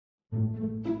That's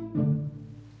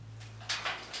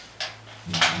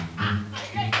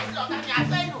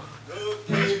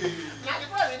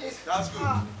good.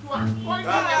 Hold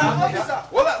on,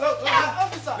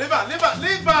 officer. Leave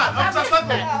on. Officer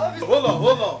Sako. Hold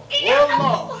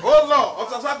on.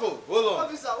 Officer Sako, hold on.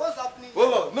 Officer, what's happening?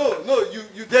 Hold on. No,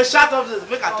 you they shut up this.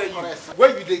 Make I tell you. When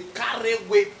you they carry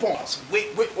weapons,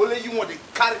 only you want to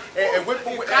carry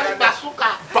weapon. Carry bazooka.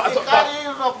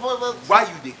 Why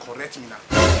you they correct me now?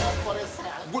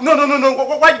 No.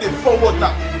 Why you they forward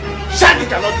now? Shaggi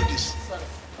cannot do this.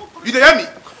 You they hear me?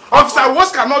 Officer,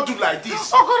 what cannot do like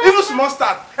this? Even small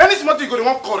start. Any small thing you go, they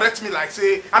won't correct me like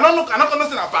say, I'm not gonna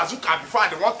say a bazooka before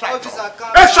they won't try.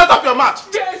 Hey, shut up your mouth.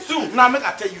 Jesus. Now make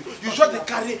I tell you, you just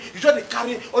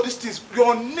carry all these things.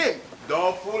 Your name.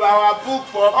 Don't fool our book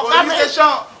for police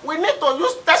station. We need to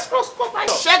use stethoscope and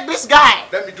check this guy.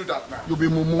 Let me do that now. You be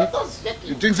mumu.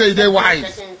 You think say they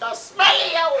wise?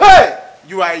 Hey!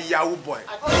 You are a Yahoo boy.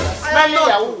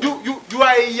 You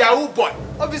are a Yahoo boy.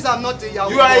 Officer, I'm not a Yahoo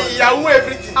boy. You are a Yahoo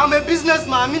everything. I'm a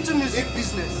businessman. I'm into music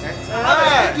business.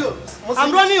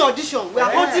 I'm running audition. We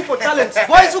are hunting for talents.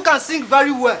 Boys who can sing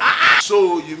very well.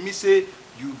 So you mean say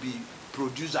you be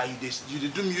producer, you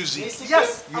do music?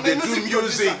 Yes, you do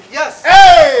music. Yes.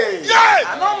 Hey! Yes!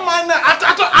 I don't mind that.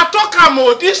 I talk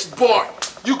about this boy.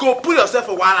 You go put yourself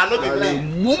a while. I know the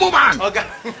name. Mumu man. Okay.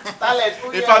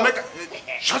 If I make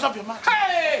shut up your mouth.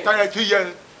 Hey! Make I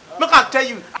tell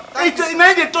you.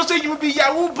 Now they talk say you be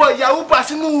Yahoo boy. I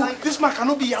say no. This man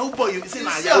cannot be Yahoo boy. You say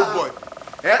nah Yahoo boy.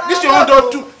 Yeah? This your own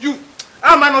door too. You.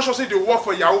 How am I not sure say they work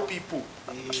for Yahoo people?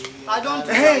 I don't.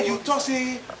 Hey, you talk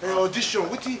say audition.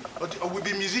 We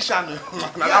be musician.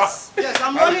 Yes,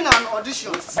 I'm running an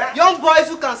audition. Young boys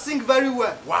who can sing very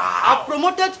well. Wow. I've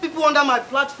promoted people under my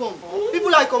platform.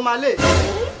 People like Omale,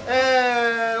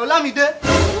 Olamide.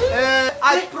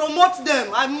 I promote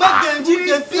them. I make them do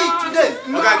them big today.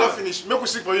 Okay, I don't finish. Make we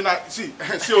sing for you now. See,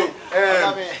 that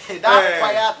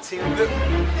fire till.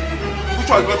 Which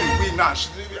one going to win now?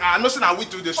 I'm not saying I will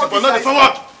do this, but not the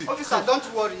forward. Officer, don't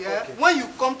worry. Okay. When you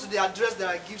come to the address that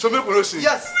I give so you, make we not sing.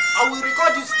 yes, I will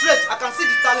record you straight. I can see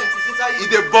the talent is inside you.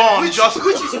 It's a bomb. Which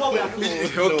is what we are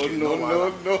doing. No.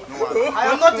 I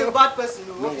am not a bad person,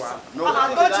 officer. No.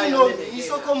 Don't you know me,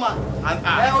 Isoko man?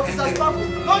 Officer Sparkle,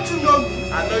 don't you know me?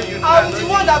 I know you. I'm the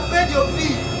one that paid your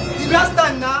fee. The last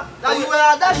time now that you were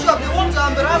at that shop, they want to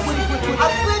embarrass you. I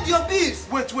paid your bills.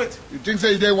 Wait. You think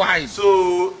say they wise?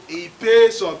 So he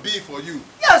pays some bill for you?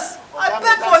 Yes, I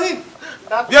paid for him.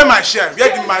 Where my share?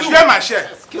 Where my share?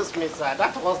 Excuse me, sir.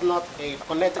 That was not a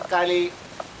phonetically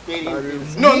paying.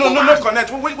 No,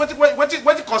 connect. What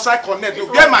it concern connect?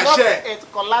 Where my share? It's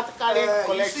collaterally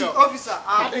collection. See, officer,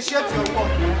 I appreciate your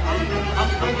work.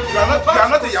 You are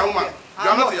not a Yahoo man. You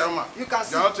are not a Yahoo man. You can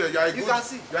see. You are a good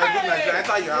Nigerian.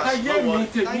 Enter your house. No one.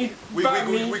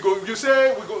 We go. You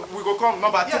say we go come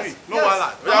number 3. No wahala.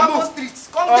 Move. Streets.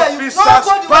 Come there. You Officer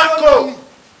Sparkle.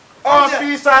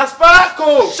 Officer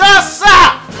Sparkle. Just sir.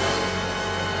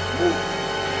 Move.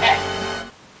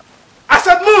 I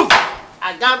said move.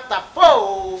 I got the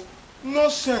phone.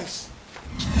 Nonsense.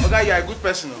 Okay, you are a good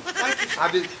person.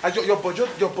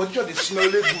 Your body is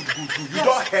smelling good. You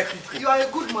don't help people. You are a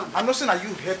good man. I'm not saying that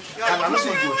you help people. I'm not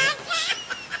saying you help.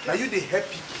 Now you they help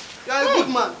people. You are a good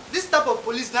man. This type of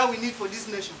police now we need for this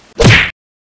nation.